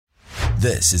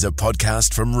This is a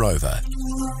podcast from Rover.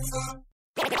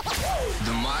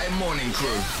 The My Morning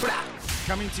Crew.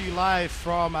 Coming to you live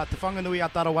from Te Whanganui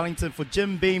Atara, Wellington for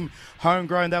Jim Beam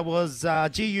Homegrown. That was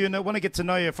G Unit. Want to get to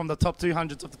know you from the top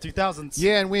 200s of the 2000s.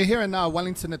 Yeah, and we're here in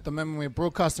Wellington at the moment. We're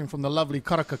broadcasting from the lovely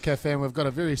Karaka Cafe, and we've got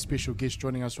a very special guest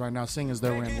joining us right now, seeing as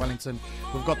though we're in Wellington.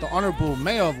 We've got the Honourable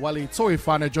Mayor of Welly, Tori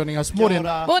Whānau, joining us.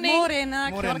 Morena.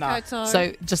 Morena.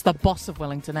 So, just the boss of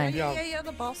Wellington, eh? Yeah,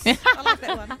 the boss. I like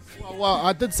that one. Well,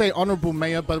 I did say Honourable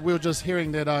Mayor, but we were just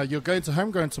hearing that you're going to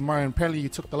Homegrown tomorrow, and apparently you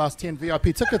took the last 10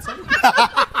 VIP tickets.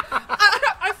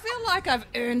 I feel like I've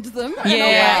earned them in a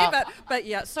way, but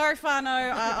yeah, sorry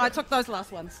whānau, I took those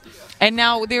last ones. And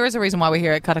now there is a reason why we're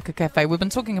here at Karaka Cafe. We've been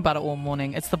talking about it all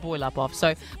morning. It's the boil up off.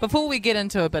 So before we get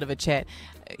into a bit of a chat,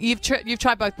 you've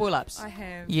tried both boil ups. I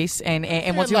have. Yes, and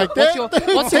what's Like your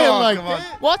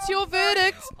that? what's your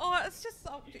verdict? Oh, it's just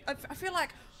I feel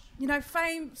like, you know,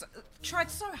 Fame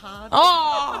tried so hard.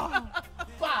 Oh,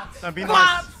 Don't be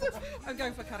nice. I'm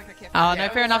going for Karaka Cafe. oh no,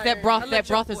 fair enough. That broth is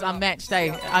boil up. unmatched,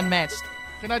 eh? Unmatched.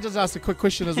 Can I just ask a quick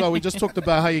question as well? We just talked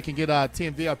about how you can get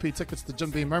 10 VIP tickets to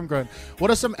Jim Beam Homegrown. What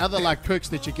are some other perks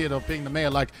that you get of being the mayor?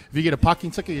 Like, if you get a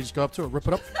parking ticket, you just go up to it, rip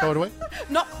it up, throw it away?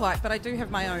 Not quite, but I do have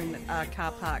my own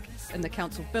car park in the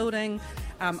council building.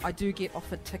 I do get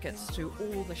offered tickets to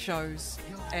all the shows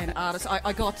and artists.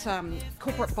 I got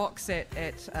corporate box at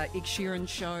Ed Sheeran's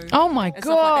show. Oh my and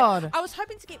stuff like God. that. I was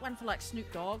hoping to get one for like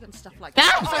Snoop Dogg and stuff like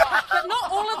that. But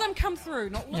not all of them come through.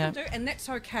 Not all of them do, and that's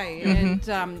okay. And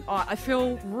I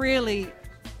feel really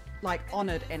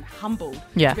honoured and humbled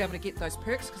to be able to get those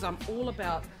perks, because I'm all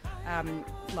about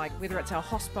whether it's our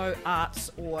hospo,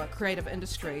 arts or creative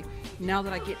industry. Now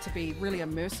that I get to be really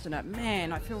immersed in it,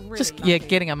 man, I feel really Just lucky.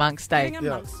 getting amongst it.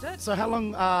 It. So how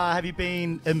long have you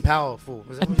been in power for?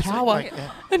 Was that In what you said?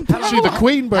 power? In power. She's the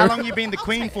queen, bro. How long have you been the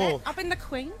queen for? I've been the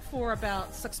queen for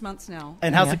about 6 months now.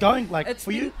 And how's it going? It's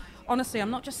for you? Honestly, I'm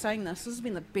not just saying this. This has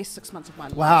been the best 6 months of my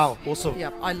life. Wow, awesome.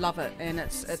 Yeah, I love it, and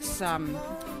it's because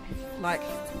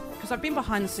I've been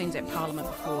behind the scenes at Parliament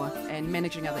before and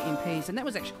managing other MPs, and that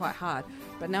was actually quite hard.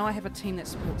 But now I have a team that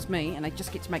supports me, and I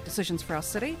just get to make decisions for our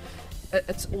city.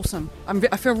 It's awesome.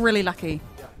 I feel really lucky.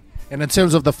 And in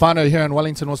terms of the whānau here in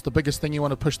Wellington, what's the biggest thing you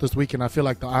want to push this weekend? I feel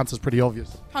like the answer's pretty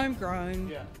obvious. Homegrown.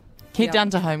 Yeah. Head down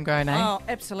to Homegrown, eh? Oh,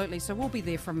 absolutely. So we'll be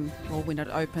there from when it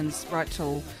opens right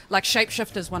till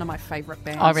Shapeshifter's one of my favourite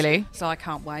bands. Oh, really? So I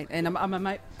can't wait. And I'm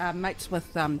a mates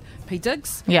with P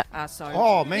Diggs. Yeah.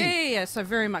 Yeah. So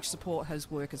very much support his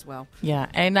work as well. Yeah,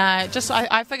 and I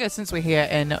figure since we're here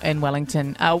in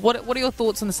Wellington, what are your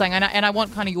thoughts on this thing? And I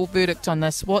want kind of your verdict on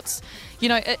this.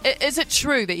 Is it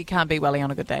true that you can't beat Welly on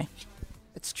a good day?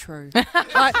 It's true. No,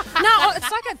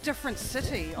 it's like a different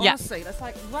city, honestly. Yeah. It's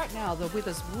like right now the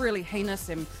weather's really heinous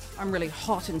and I'm really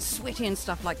hot and sweaty and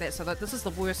stuff like that. So this is the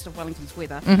worst of Wellington's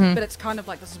weather. But it's kind of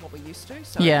like this is what we're used to.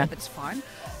 So it's fine.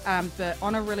 But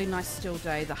on a really nice still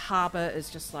day, the harbour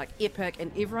is just like epic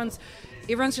and everyone's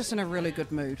just in a really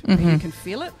good mood. You can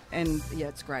feel it, and yeah,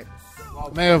 it's great.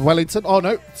 Mayor of Wellington. Oh,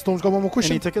 no. Storm's got one more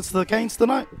question. Any tickets to the Canes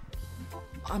tonight?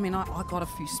 I mean, I got a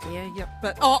few spare, yep.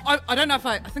 But I don't know if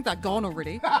I think they're gone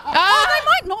already. They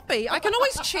might not be. I can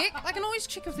always check.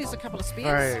 If there's a couple of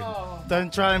spares. Right.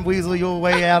 Don't try and weasel your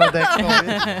way out of that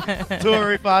comment.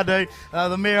 Tori Whānau,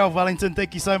 the Mayor of Wellington,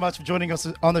 thank you so much for joining us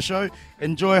on the show.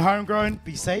 Enjoy Homegrown.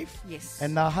 Be safe. Yes.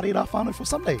 And harira whānau for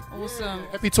Sunday. Awesome.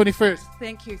 Happy 21st.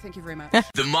 Thank you very much.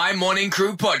 The My Morning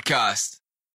Crew podcast.